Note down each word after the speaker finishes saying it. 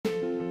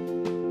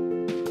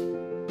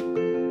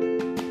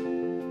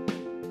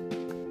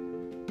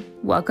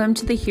Welcome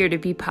to the Here to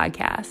Be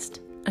podcast,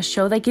 a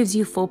show that gives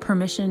you full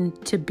permission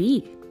to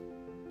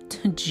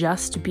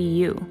just be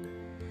you.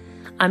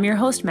 I'm your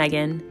host,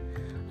 Megan,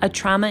 a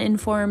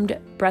trauma-informed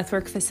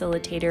breathwork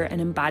facilitator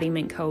and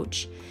embodiment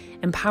coach,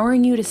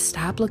 empowering you to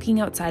stop looking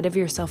outside of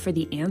yourself for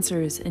the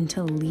answers and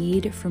to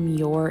lead from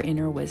your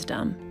inner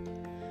wisdom.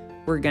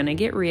 We're gonna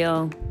get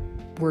real,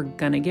 we're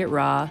gonna get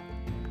raw,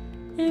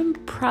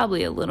 and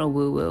probably a little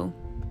woo-woo.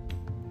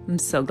 I'm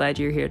so glad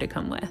you're here to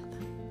come with.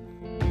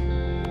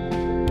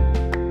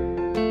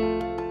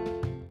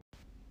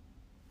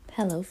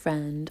 Hello,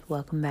 friend.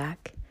 Welcome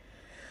back.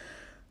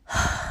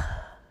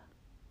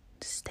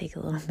 Just take a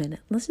little minute.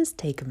 Let's just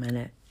take a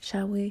minute,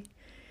 shall we?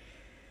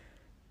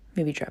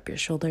 Maybe drop your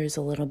shoulders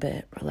a little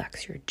bit,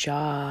 relax your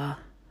jaw,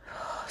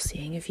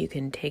 seeing if you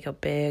can take a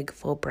big,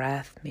 full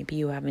breath. Maybe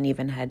you haven't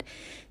even had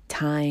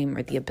time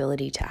or the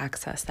ability to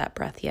access that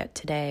breath yet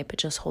today, but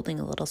just holding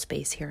a little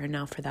space here and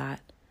now for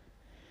that.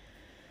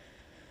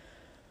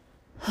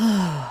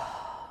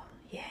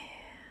 Yeah.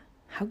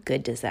 How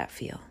good does that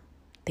feel?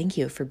 Thank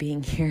you for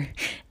being here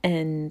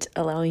and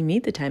allowing me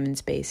the time and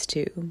space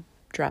to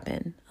drop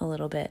in a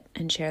little bit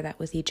and share that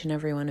with each and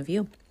every one of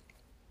you.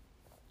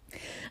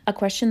 A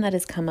question that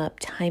has come up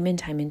time and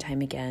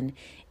time again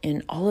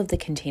in all of the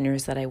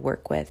containers that I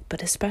work with,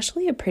 but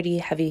especially a pretty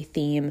heavy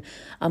theme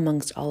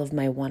amongst all of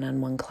my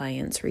one-on-one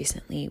clients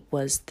recently,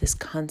 was this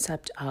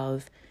concept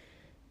of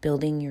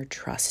building your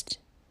trust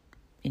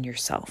in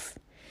yourself.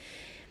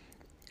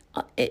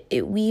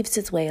 It weaves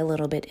its way a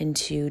little bit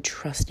into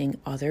trusting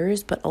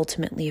others, but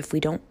ultimately, if we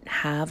don't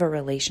have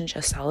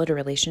a solid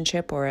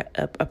relationship or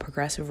a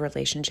progressive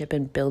relationship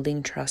and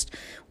building trust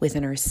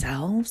within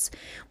ourselves,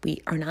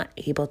 we are not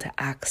able to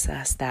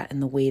access that in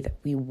the way that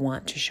we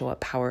want to show up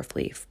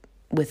powerfully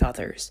with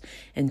others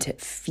and to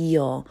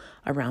feel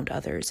around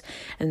others.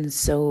 And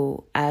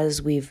so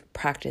as we've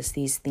practiced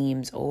these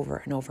themes over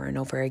and over and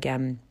over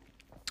again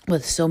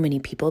with so many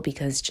people,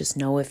 because just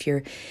know if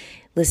you're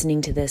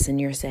listening to this and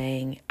you're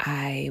saying,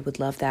 I would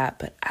love that,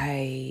 but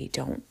I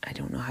don't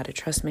know how to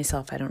trust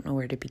myself. I don't know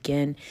where to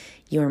begin.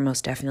 You are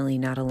most definitely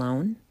not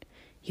alone.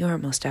 You are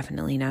most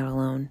definitely not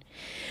alone.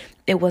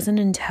 It wasn't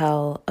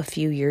until a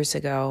few years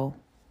ago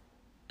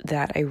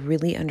that I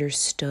really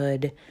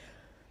understood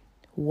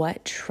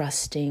what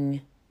trusting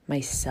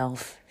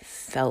myself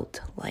felt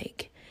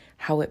like,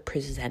 how it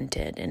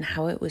presented, and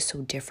how it was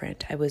so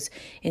different. I was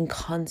in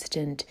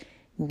constant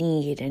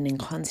need and in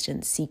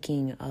constant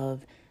seeking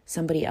of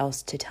somebody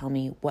else to tell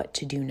me what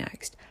to do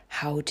next,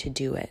 how to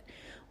do it,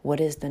 what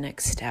is the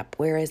next step,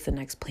 where is the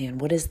next plan,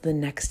 what is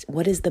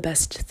the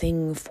best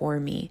thing for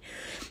me.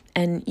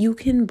 And you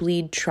can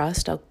bleed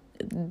trust.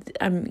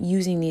 I'm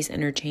using these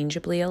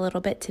interchangeably a little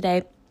bit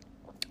today.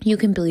 You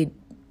can bleed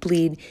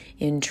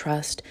in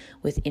trust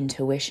with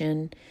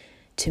intuition.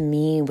 To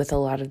me, with a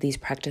lot of these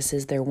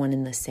practices, they're one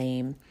and the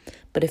same.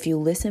 But if you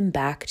listen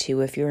back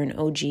to, if you're an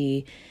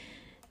OG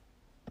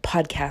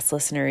podcast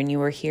listener and you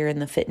were here in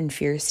the Fit and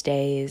Fierce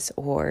days,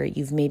 or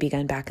you've maybe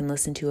gone back and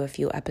listened to a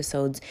few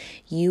episodes,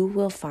 you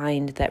will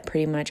find that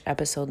pretty much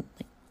episode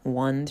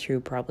 1 through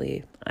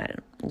probably,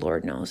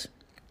 Lord knows,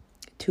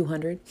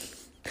 200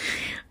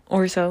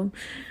 or so,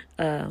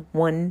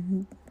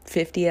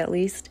 150 at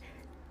least,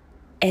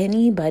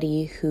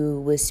 anybody who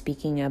was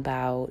speaking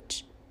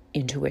about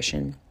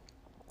intuition,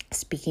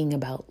 speaking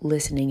about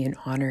listening and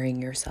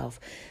honoring yourself,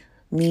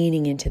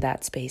 leaning into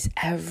that space,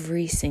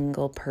 every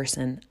single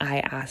person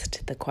I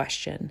asked the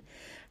question,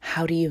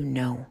 how do you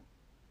know?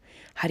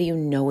 How do you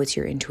know it's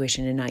your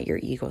intuition and not your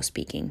ego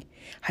speaking?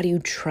 How do you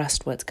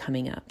trust what's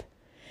coming up?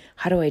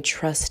 How do I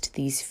trust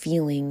these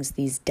feelings,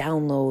 these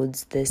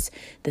downloads,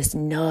 this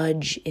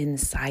nudge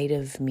inside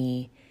of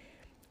me,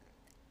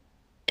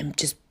 and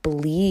just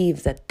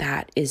believe that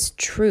that is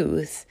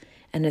truth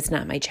and it's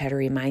not my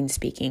chattery mind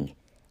speaking?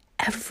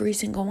 Every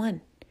single one.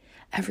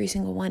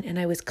 And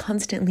I was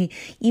constantly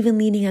even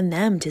leaning on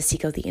them to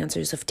seek out the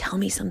answers of, tell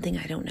me something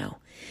I don't know.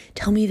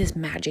 Tell me this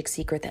magic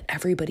secret that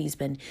everybody's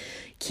been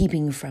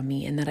keeping from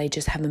me and that I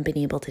just haven't been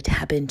able to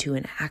tap into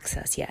and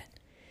access yet.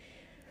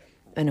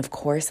 And of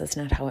course, that's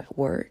not how it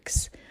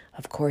works.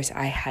 Of course,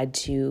 I had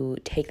to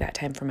take that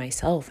time for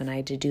myself and I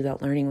had to do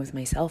that learning with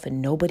myself,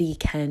 and nobody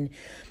can.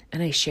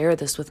 And I share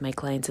this with my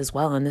clients as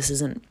well. And this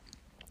isn't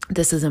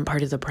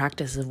part of the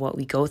practice of what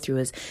we go through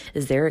as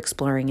they're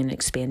exploring and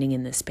expanding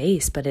in this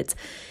space, but it's,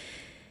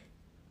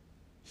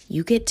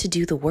 you get to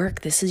do the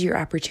work. This is your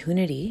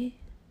opportunity.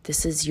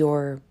 This is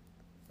your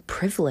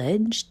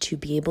privilege to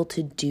be able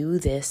to do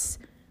this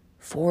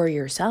for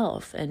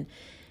yourself and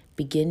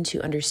begin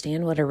to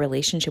understand what a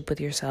relationship with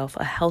yourself,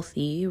 a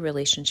healthy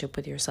relationship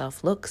with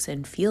yourself, looks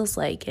and feels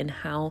like, and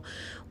how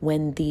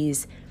when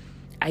these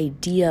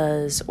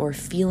ideas or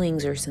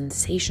feelings or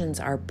sensations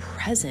are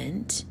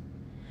present,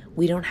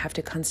 we don't have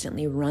to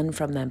constantly run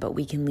from them, but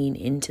we can lean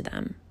into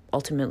them.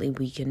 Ultimately,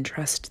 we can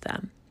trust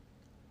them.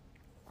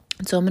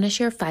 So I'm going to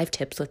share 5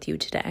 tips with you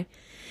today.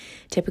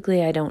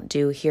 Typically, I don't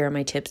do, here are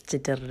my tips to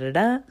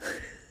da-da-da-da.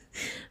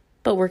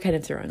 but we're kind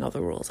of throwing all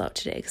the rules out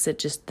today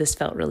because this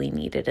felt really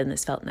needed and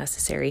this felt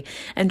necessary.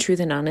 And truth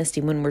and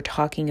honesty, when we're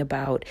talking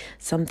about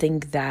something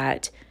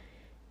that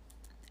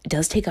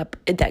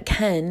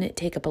can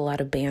take up a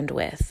lot of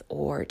bandwidth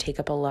or take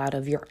up a lot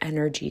of your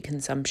energy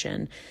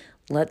consumption,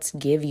 let's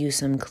give you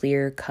some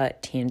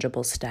clear-cut,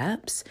 tangible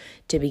steps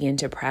to begin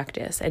to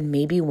practice. And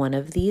maybe one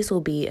of these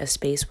will be a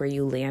space where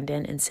you land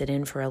in and sit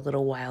in for a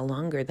little while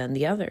longer than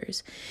the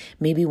others.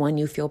 Maybe one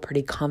you feel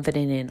pretty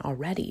confident in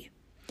already.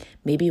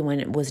 Maybe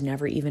one it was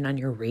never even on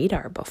your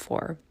radar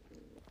before.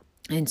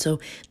 And so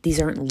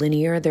these aren't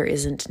linear. There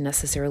isn't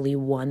necessarily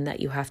one that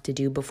you have to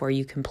do before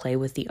you can play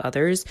with the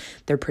others.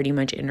 They're pretty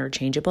much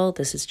interchangeable.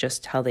 This is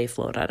just how they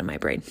float out of my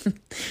brain.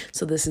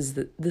 So this is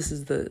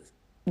the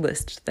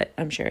list that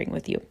I'm sharing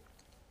with you.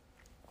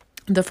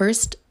 The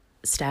first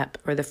step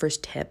or the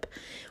first tip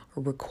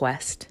or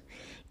request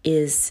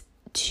is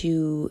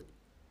to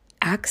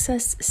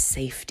access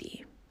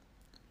safety.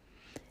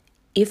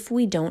 If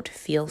we don't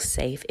feel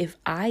safe, if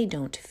I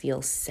don't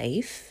feel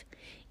safe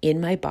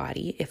in my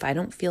body, if I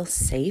don't feel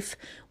safe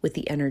with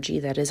the energy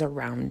that is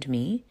around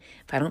me,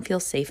 if I don't feel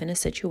safe in a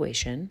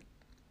situation,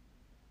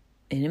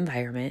 an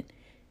environment,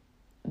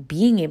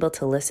 being able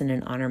to listen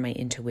and honor my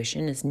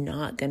intuition is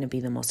not going to be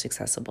the most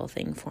accessible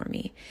thing for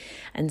me.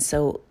 And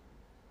so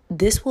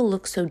this will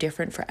look so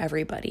different for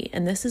everybody.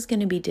 And this is going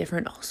to be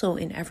different also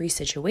in every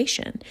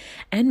situation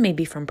and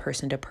maybe from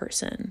person to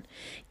person.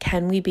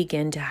 Can we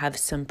begin to have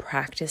some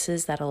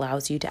practices that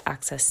allows you to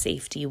access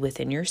safety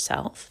within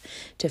yourself,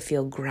 to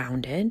feel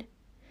grounded,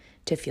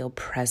 to feel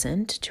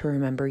present, to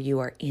remember you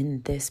are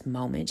in this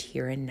moment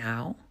here and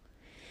now,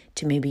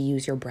 to maybe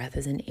use your breath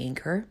as an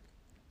anchor?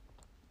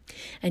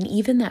 And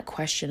even that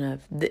question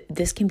of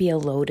this can be a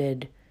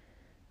loaded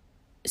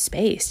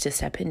space to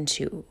step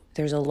into.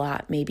 There's a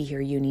lot maybe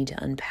here you need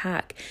to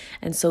unpack.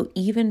 And so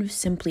even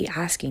simply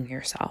asking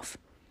yourself,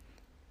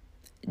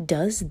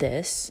 does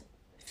this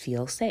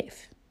feel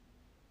safe?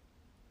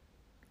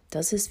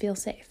 Does this feel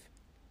safe?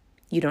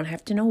 You don't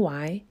have to know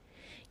why.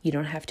 You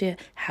don't have to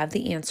have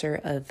the answer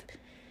of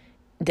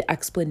the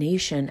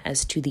explanation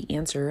as to the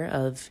answer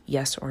of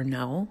yes or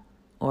no,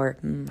 or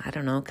I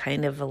don't know,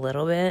 kind of a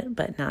little bit,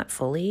 but not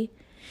fully.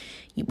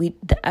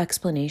 The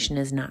explanation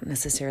is not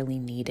necessarily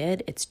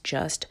needed. It's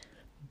just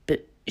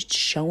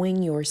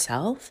showing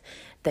yourself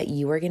that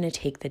you are going to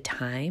take the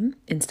time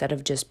instead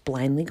of just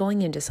blindly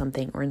going into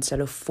something, or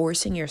instead of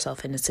forcing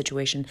yourself in a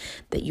situation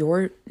that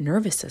your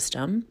nervous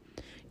system,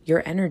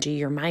 your energy,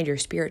 your mind, your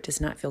spirit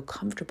does not feel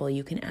comfortable.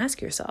 You can ask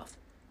yourself.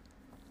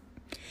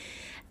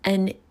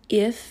 And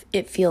if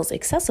it feels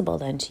accessible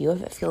then to you,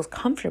 if it feels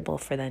comfortable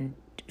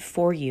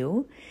for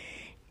you,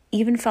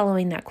 even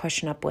following that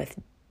question up with,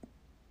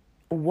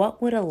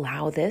 what would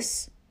allow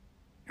this,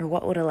 or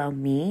what would allow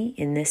me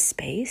in this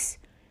space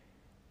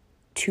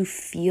to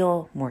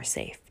feel more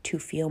safe, to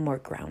feel more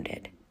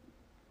grounded?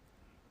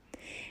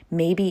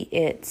 Maybe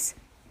if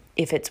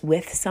it's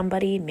with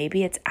somebody,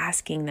 maybe it's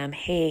asking them,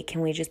 hey,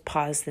 can we just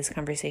pause this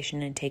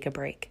conversation and take a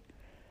break?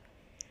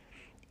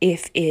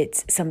 If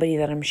it's somebody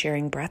that I'm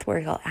sharing breath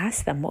work, I'll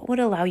ask them, what would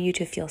allow you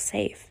to feel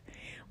safe?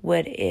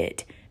 Would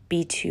it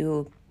be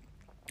to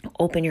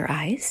open your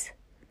eyes?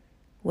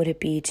 Would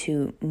it be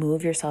to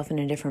move yourself in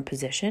a different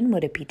position?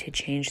 Would it be to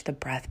change the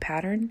breath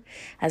pattern?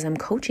 As I'm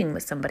coaching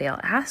with somebody,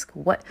 I'll ask,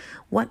 what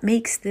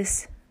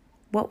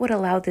would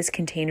allow this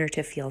container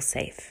to feel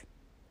safe?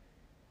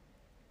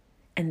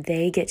 And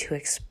they get to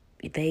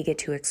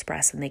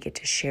express and they get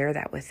to share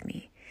that with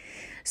me.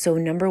 So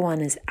number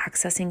one is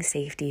accessing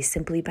safety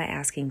simply by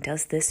asking,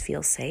 does this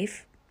feel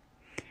safe?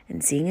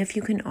 And seeing if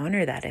you can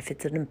honor that. If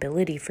it's an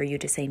ability for you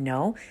to say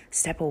no,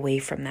 step away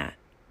from that.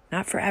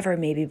 Not forever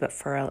maybe, but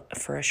for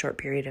a short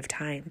period of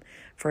time,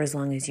 for as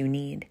long as you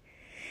need.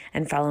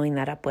 And following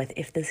that up with,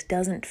 if this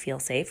doesn't feel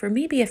safe, or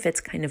maybe if it's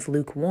kind of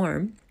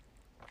lukewarm,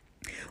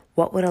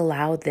 what would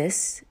allow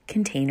this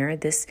container,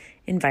 this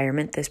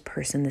environment, this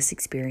person, this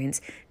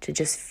experience to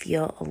just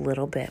feel a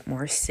little bit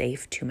more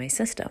safe to my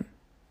system?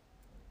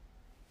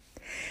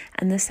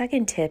 And the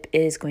second tip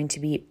is going to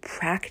be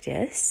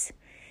practice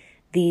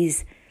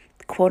these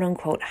quote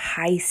unquote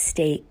high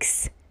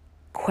stakes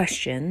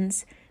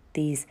questions,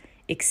 these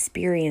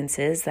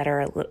experiences that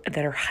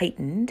are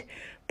heightened.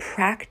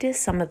 Practice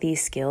some of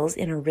these skills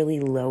in a really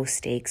low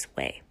stakes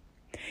way.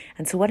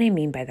 And so what I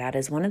mean by that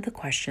is, one of the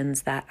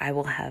questions that I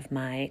will have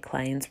my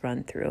clients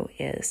run through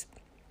is,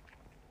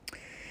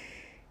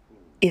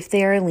 if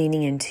they are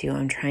leaning into,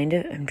 I'm trying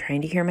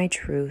to hear my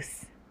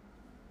truth,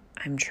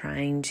 I'm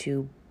trying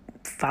to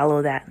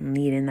follow that and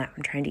lead in that,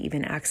 I'm trying to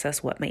even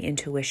access what my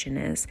intuition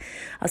is,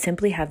 I'll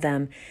simply have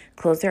them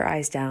close their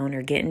eyes down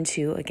or get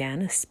into,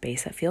 again, a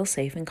space that feels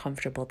safe and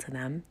comfortable to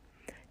them.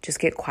 Just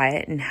get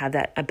quiet and have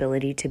that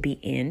ability to be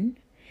in,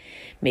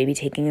 maybe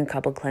taking a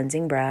couple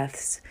cleansing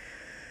breaths,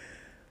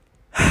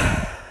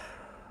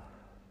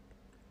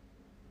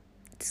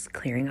 just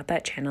clearing up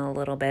that channel a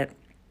little bit,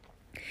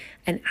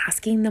 and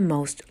asking the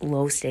most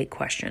low stake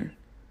question.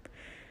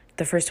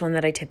 The first one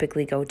that I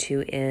typically go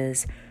to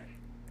is,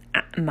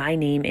 my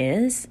name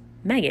is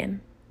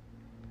Megan.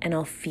 and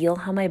I'll feel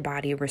how my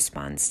body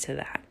responds to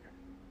that.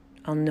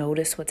 I'll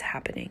notice what's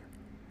happening.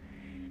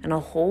 And I'll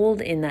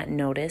hold in that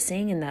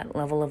noticing and that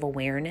level of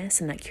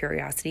awareness and that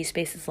curiosity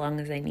space as long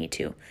as I need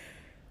to.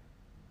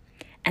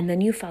 And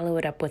then you follow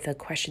it up with a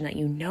question that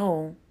you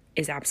know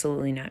is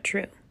absolutely not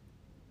true.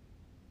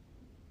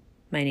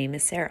 My name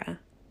is Sarah.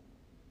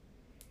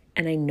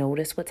 And I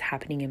notice what's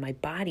happening in my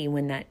body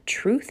when that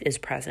truth is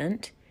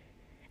present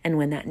and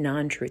when that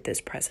non-truth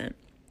is present.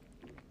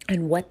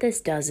 And what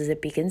this does is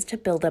it begins to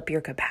build up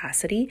your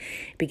capacity,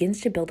 it begins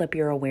to build up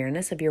your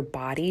awareness of your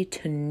body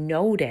to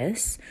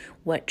notice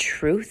what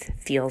truth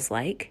feels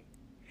like,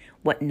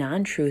 what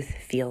non-truth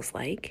feels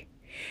like.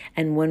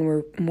 And when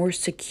we're more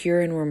secure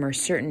and we're more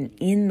certain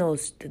in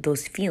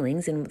those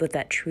feelings and what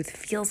that truth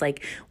feels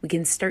like, we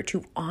can start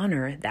to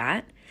honor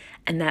that,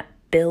 and that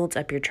builds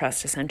up your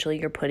trust. Essentially,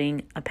 you're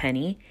putting a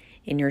penny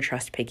in your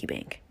trust piggy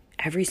bank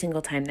every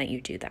single time that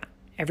you do that,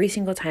 every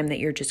single time that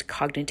you're just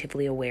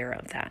cognitively aware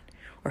of that,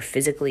 or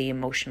physically,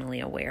 emotionally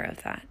aware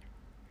of that.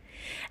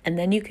 And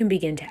then you can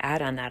begin to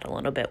add on that a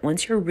little bit.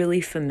 Once you're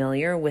really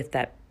familiar with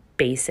that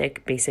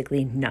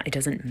basically, it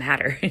doesn't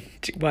matter.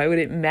 Why would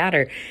it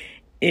matter?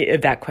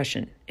 That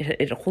question,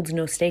 it holds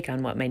no stake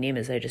on what my name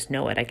is. I just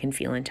know it. I can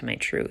feel into my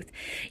truth.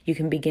 You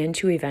can begin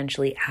to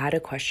eventually add a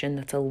question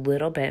that's a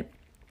little bit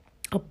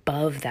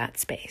above that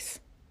space.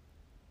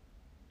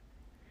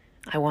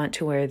 I want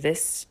to wear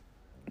this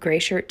gray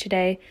shirt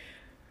today.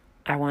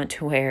 I want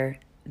to wear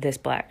this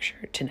black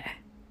shirt today.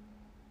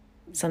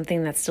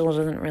 Something that still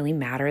doesn't really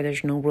matter.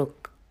 There's no real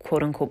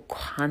quote unquote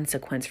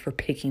consequence for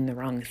picking the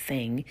wrong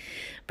thing,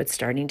 but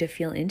starting to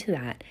feel into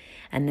that.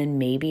 And then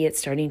maybe it's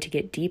starting to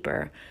get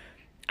deeper.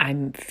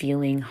 I'm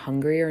feeling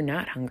hungry or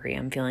not hungry.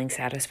 I'm feeling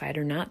satisfied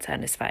or not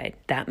satisfied.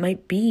 That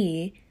might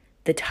be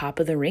the top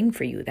of the ring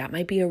for you. That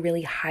might be a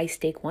really high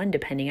stake one,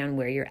 depending on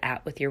where you're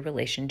at with your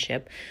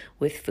relationship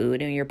with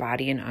food and your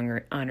body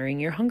and honoring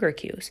your hunger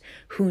cues.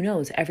 Who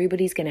knows?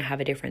 Everybody's going to have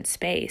a different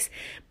space,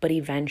 but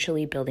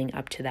eventually building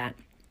up to that.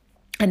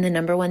 And the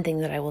number one thing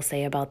that I will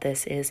say about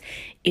this is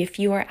if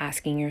you are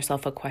asking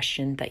yourself a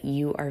question that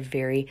you are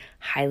very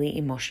highly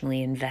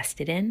emotionally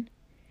invested in,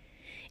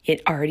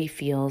 it already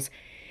feels,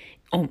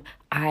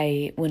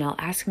 when I'll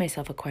ask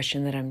myself a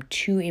question that I'm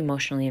too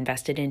emotionally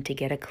invested in to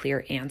get a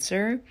clear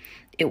answer,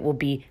 it will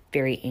be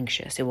very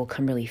anxious. It will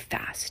come really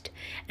fast.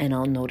 And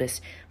I'll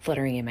notice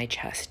fluttering in my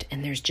chest.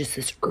 And there's just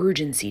this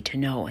urgency to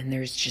know. And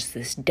there's just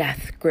this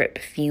death grip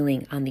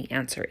feeling on the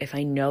answer. If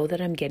I know that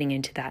I'm getting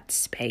into that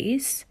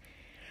space,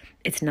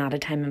 it's not a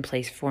time and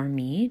place for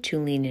me to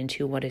lean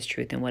into what is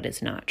truth and what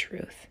is not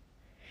truth.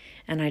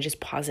 And I just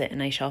pause it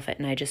and I shelf it,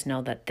 and I just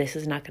know that this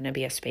is not going to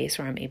be a space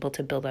where I'm able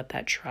to build up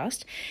that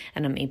trust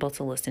and I'm able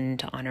to listen and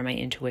to honor my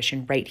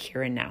intuition right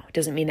here and now. It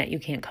doesn't mean that you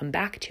can't come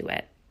back to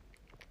it,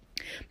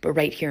 but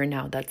right here and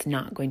now, that's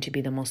not going to be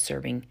the most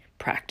serving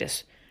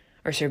practice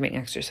or serving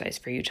exercise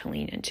for you to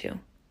lean into.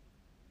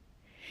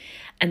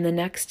 And the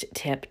next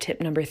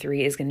tip number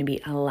 3, is going to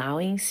be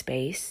allowing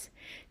space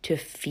to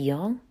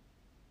feel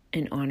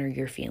and honor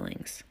your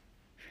feelings.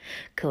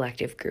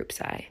 Collective group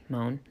sigh,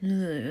 moan.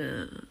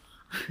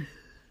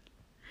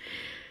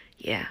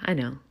 Yeah, I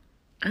know.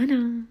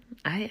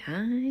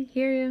 I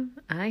hear you.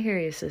 I hear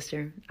you,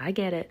 sister. I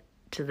get it.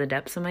 To the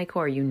depths of my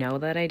core, you know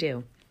that I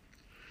do.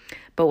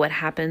 But what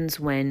happens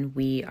when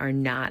we are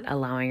not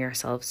allowing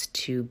ourselves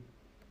to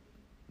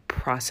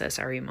process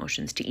our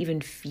emotions, to even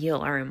feel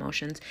our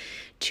emotions,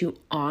 to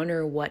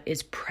honor what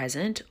is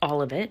present,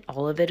 all of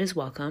it is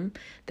welcome.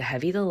 The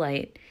heavy, the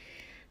light,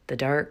 the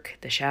dark,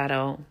 the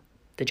shadow,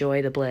 the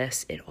joy, the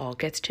bliss, it all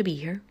gets to be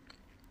here.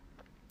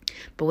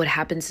 But what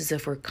happens is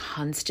if we're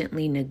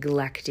constantly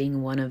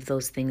neglecting one of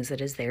those things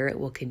that is there, it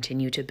will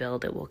continue to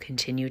build. It will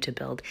continue to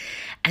build.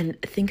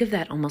 And think of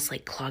that almost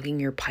like clogging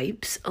your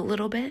pipes a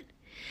little bit.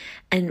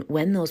 And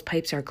when those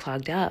pipes are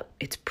clogged up,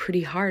 it's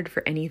pretty hard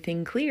for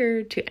anything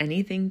clear to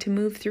anything to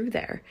move through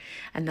there.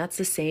 And that's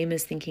the same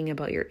as thinking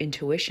about your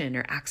intuition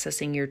or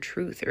accessing your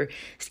truth or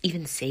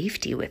even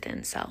safety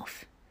within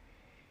self.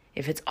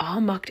 If it's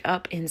all mucked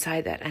up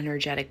inside that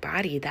energetic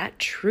body, that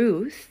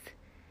truth,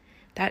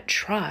 that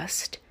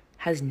trust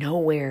has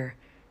nowhere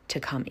to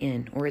come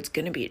in, or it's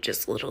going to be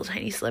just little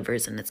tiny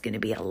slivers, and it's going to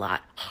be a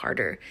lot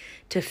harder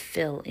to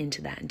fill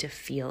into that and to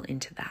feel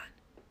into that.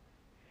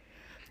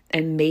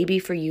 And maybe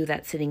for you,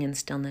 that's sitting in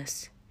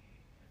stillness.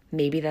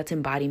 Maybe that's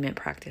embodiment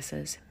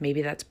practices.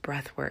 Maybe that's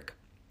breath work.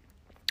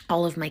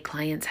 All of my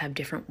clients have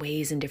different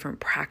ways and different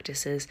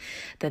practices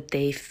that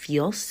they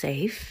feel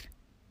safe,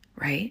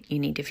 right? You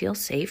need to feel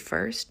safe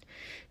first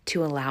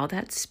to allow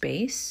that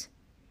space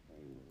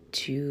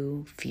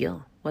to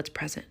feel what's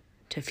present,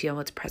 to feel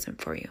what's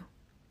present for you.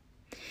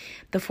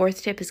 The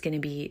 4th tip is going to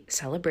be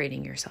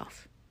celebrating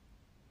yourself.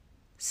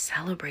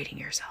 Celebrating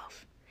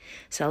yourself.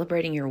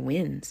 Celebrating your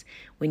wins.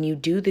 When you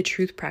do the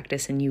truth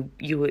practice and you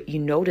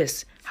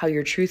notice how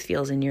your truth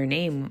feels in your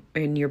name,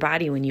 in your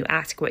body when you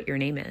ask what your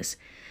name is,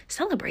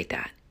 celebrate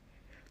that.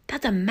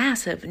 That's a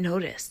massive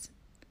notice.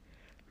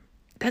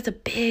 That's a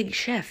big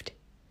shift.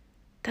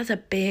 That's a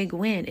big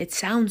win. It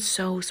sounds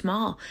so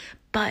small,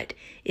 But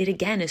it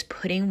again is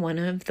putting one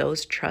of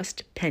those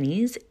trust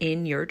pennies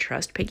in your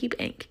trust piggy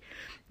bank.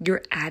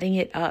 You're adding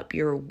it up,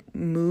 you're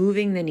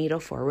moving the needle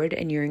forward,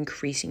 and you're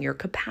increasing your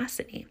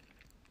capacity.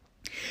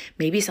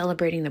 Maybe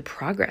celebrating the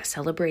progress,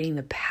 celebrating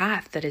the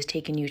path that has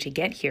taken you to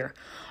get here.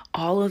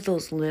 All of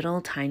those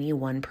little tiny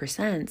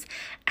 1%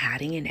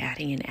 adding and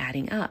adding and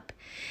adding up.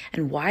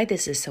 And why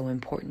this is so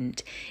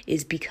important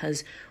is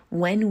because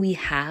when we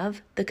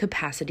have the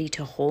capacity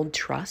to hold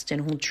trust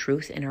and hold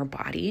truth in our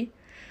body,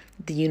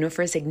 the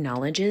universe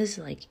acknowledges,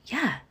 like,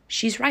 yeah,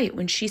 she's right.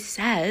 When she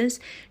says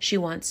she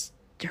wants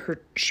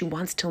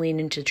to lean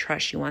into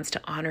trust, she wants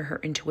to honor her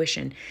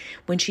intuition.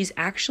 When she's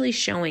actually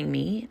showing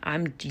me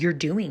you're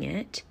doing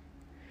it,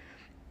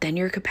 then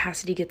your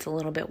capacity gets a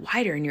little bit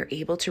wider and you're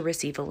able to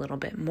receive a little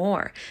bit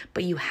more.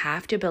 But you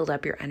have to build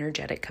up your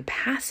energetic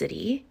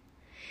capacity.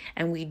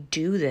 And we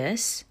do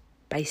this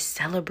by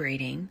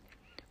celebrating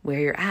where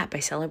you're at, by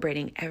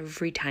celebrating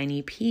every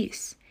tiny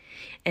piece.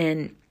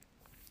 And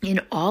in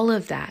all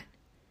of that,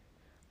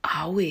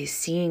 always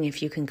seeing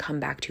if you can come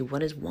back to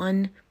what is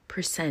 1%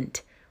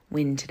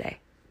 win today.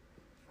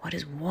 What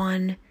is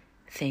one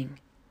thing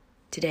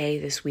today,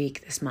 this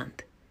week, this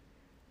month?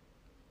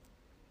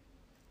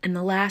 And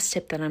the last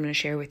tip that I'm going to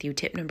share with you,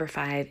 tip number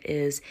 5,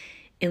 is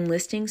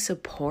enlisting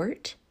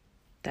support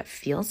that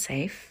feels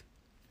safe.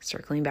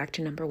 Circling back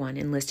to number 1,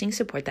 enlisting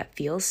support that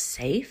feels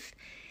safe,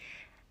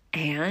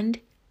 and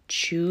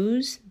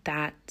choose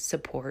that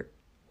support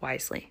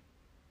wisely.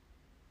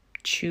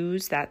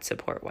 Choose that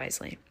support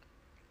wisely.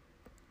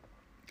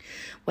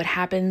 What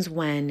happens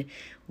when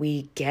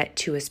we get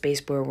to a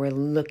space where we're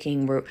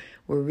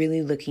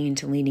really looking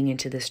into leaning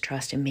into this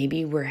trust, and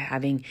maybe we're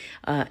having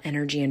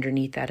energy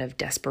underneath that of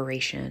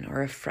desperation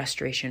or of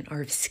frustration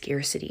or of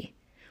scarcity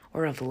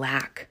or of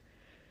lack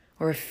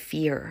or of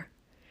fear?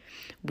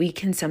 We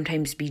can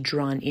sometimes be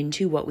drawn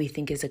into what we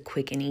think is a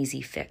quick and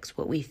easy fix,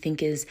 what we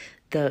think is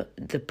the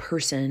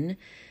person,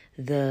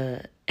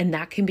 and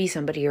that can be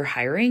somebody you're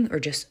hiring or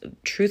just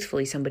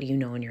truthfully somebody you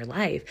know in your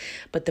life,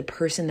 but the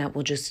person that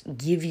will just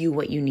give you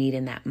what you need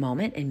in that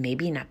moment and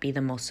maybe not be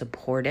the most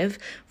supportive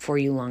for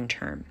you long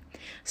term.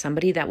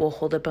 Somebody that will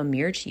hold up a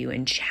mirror to you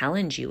and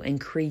challenge you and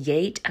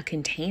create a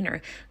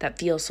container that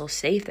feels so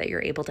safe that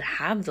you're able to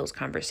have those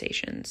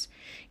conversations.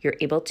 You're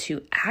able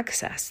to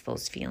access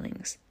those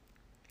feelings,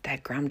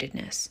 that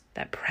groundedness,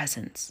 that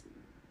presence.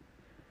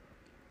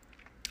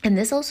 And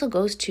this also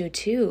goes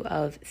to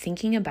of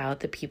thinking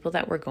about the people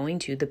that we're going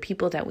to, the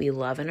people that we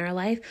love in our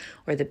life,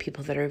 or the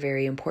people that are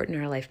very important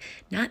in our life.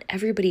 Not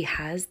everybody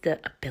has the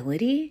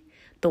ability,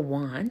 the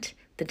want,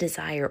 the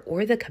desire,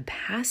 or the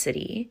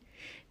capacity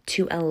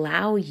to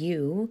allow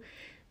you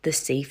the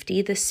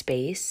safety, the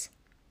space,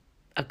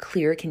 a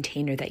clear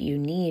container that you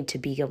need to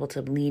be able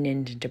to lean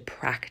into to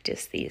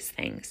practice these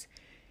things.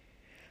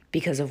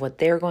 Because of what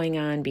they're going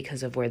on,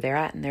 because of where they're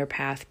at in their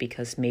path,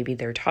 because maybe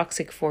they're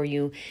toxic for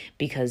you,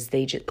 because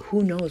they just,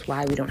 who knows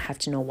why, we don't have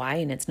to know why,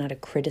 and it's not a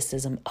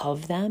criticism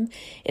of them,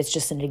 it's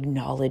just an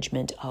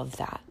acknowledgement of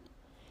that.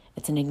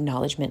 It's an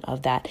acknowledgement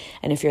of that.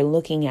 And if you're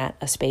looking at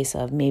a space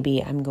of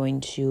maybe I'm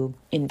going to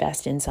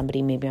invest in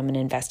somebody, maybe I'm going to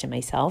invest in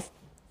myself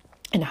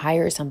and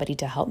hire somebody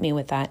to help me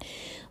with that,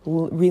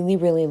 really,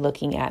 really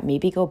looking at,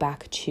 maybe go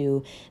back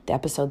to the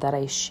episode that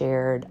I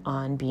shared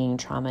on being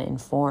trauma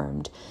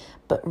informed,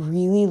 but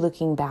really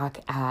looking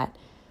back at,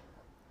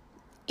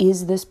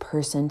 is this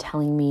person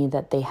telling me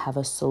that they have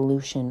a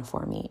solution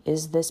for me?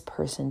 Is this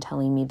person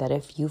telling me that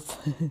if you...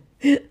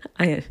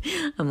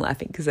 I'm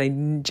laughing because I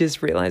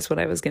just realized what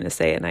I was going to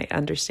say, and I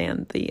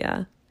understand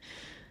the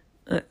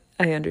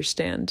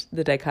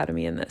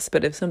dichotomy in this.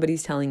 But if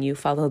somebody's telling you,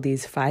 follow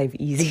these 5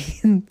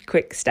 easy,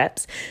 quick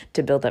steps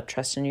to build up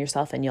trust in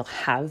yourself and you'll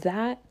have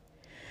that,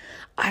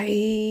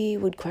 I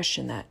would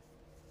question that.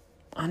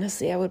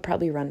 Honestly, I would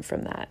probably run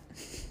from that.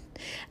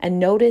 And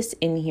notice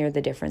in here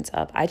the difference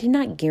of, I did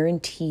not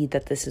guarantee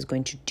that this is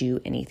going to do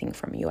anything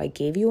from you. I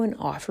gave you an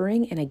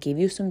offering and I gave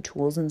you some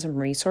tools and some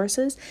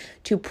resources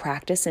to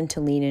practice and to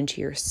lean into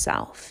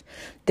yourself.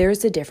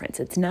 There's a difference.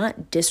 It's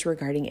not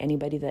disregarding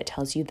anybody that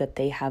tells you that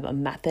they have a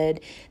method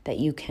that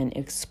you can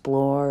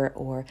explore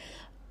or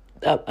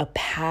a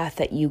path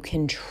that you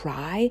can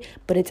try,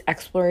 but it's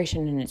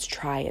exploration and it's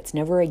try. It's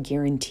never a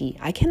guarantee.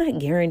 I cannot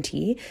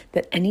guarantee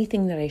that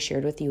anything that I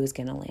shared with you is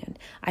going to land.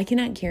 I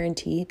cannot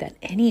guarantee that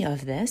any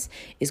of this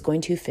is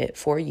going to fit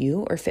for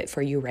you or fit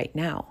for you right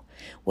now.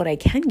 What I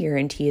can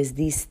guarantee is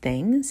these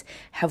things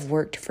have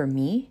worked for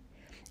me.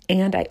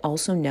 And I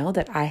also know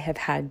that I have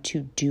had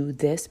to do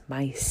this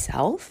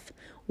myself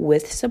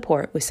with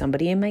support, with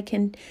somebody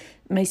in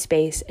my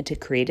space, and to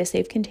create a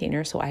safe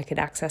container so I could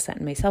access that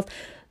in myself.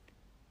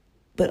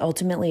 But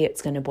ultimately,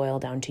 it's going to boil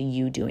down to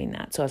you doing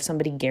that. So if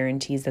somebody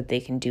guarantees that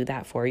they can do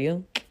that for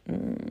you,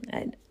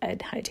 I'd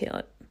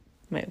hightail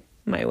it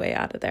my way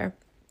out of there.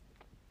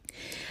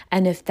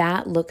 And if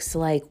that looks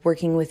like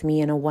working with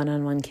me in a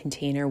one-on-one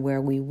container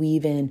where we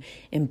weave in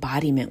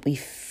embodiment, we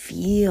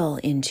feel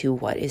into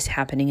what is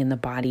happening in the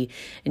body,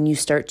 and you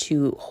start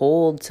to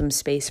hold some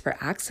space for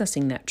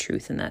accessing that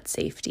truth and that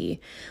safety,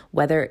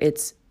 whether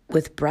it's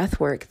with breath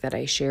work that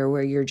I share,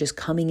 where you're just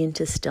coming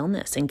into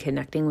stillness and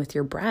connecting with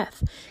your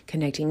breath,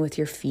 connecting with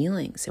your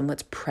feelings and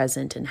what's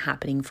present and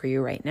happening for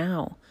you right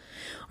now.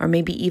 Or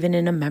maybe even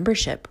in a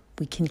membership,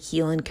 we can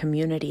heal in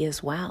community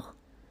as well.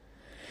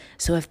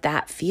 So if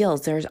that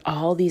feels, there's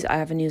all these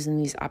avenues and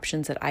these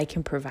options that I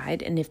can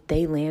provide. And if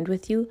they land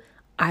with you,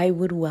 I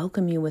would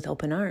welcome you with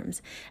open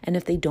arms. And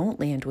if they don't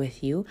land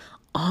with you,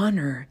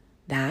 honor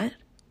that.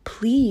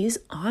 Please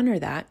honor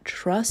that.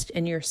 Trust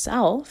in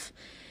yourself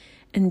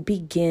and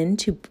begin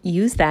to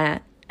use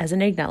that as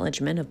an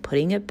acknowledgement of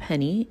putting a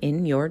penny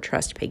in your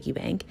trust piggy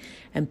bank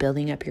and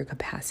building up your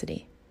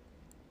capacity.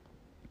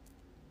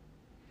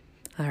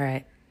 All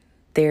right,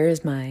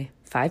 there's my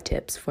 5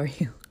 tips for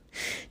you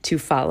to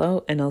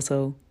follow. And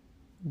also,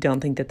 don't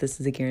think that this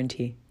is a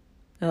guarantee.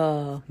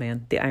 Oh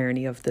man, the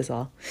irony of this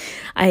all.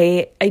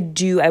 I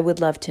would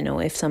love to know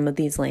if some of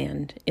these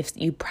land, if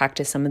you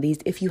practice some of these,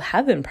 if you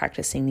have been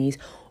practicing these,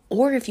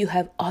 or if you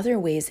have other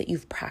ways that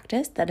you've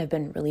practiced that have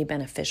been really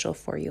beneficial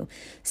for you.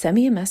 Send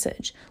me a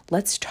message.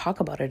 Let's talk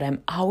about it.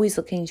 I'm always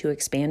looking to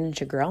expand and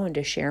to grow and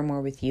to share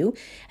more with you.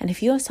 And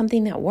if you have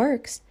something that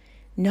works,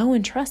 know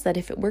and trust that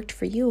if it worked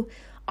for you,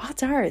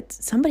 odds are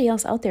somebody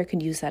else out there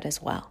could use that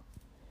as well.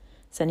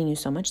 Sending you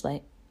so much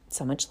light,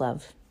 so much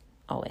love,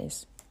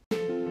 always.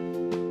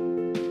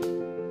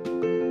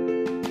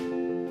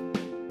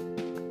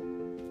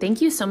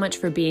 Thank you so much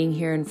for being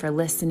here and for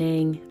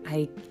listening.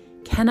 I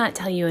cannot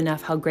tell you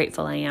enough how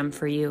grateful I am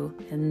for you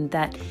and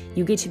that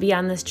you get to be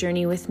on this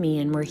journey with me,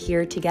 and we're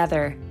here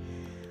together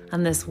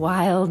on this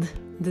wild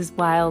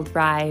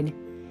ride.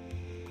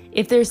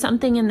 If there's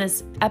something in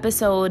this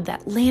episode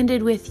that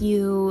landed with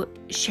you,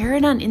 share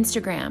it on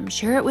Instagram,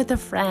 share it with a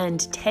friend,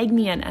 tag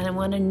me in, and I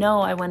want to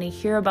know, I want to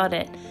hear about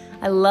it.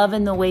 I love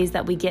in the ways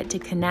that we get to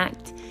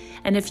connect.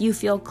 And if you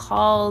feel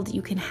called,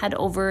 you can head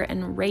over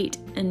and rate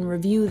and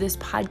review this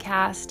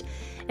podcast.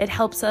 It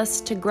helps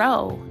us to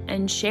grow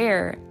and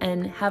share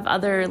and have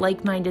other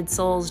like-minded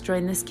souls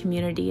join this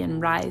community and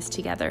rise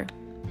together.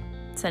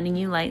 Sending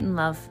you light and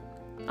love,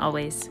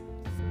 always.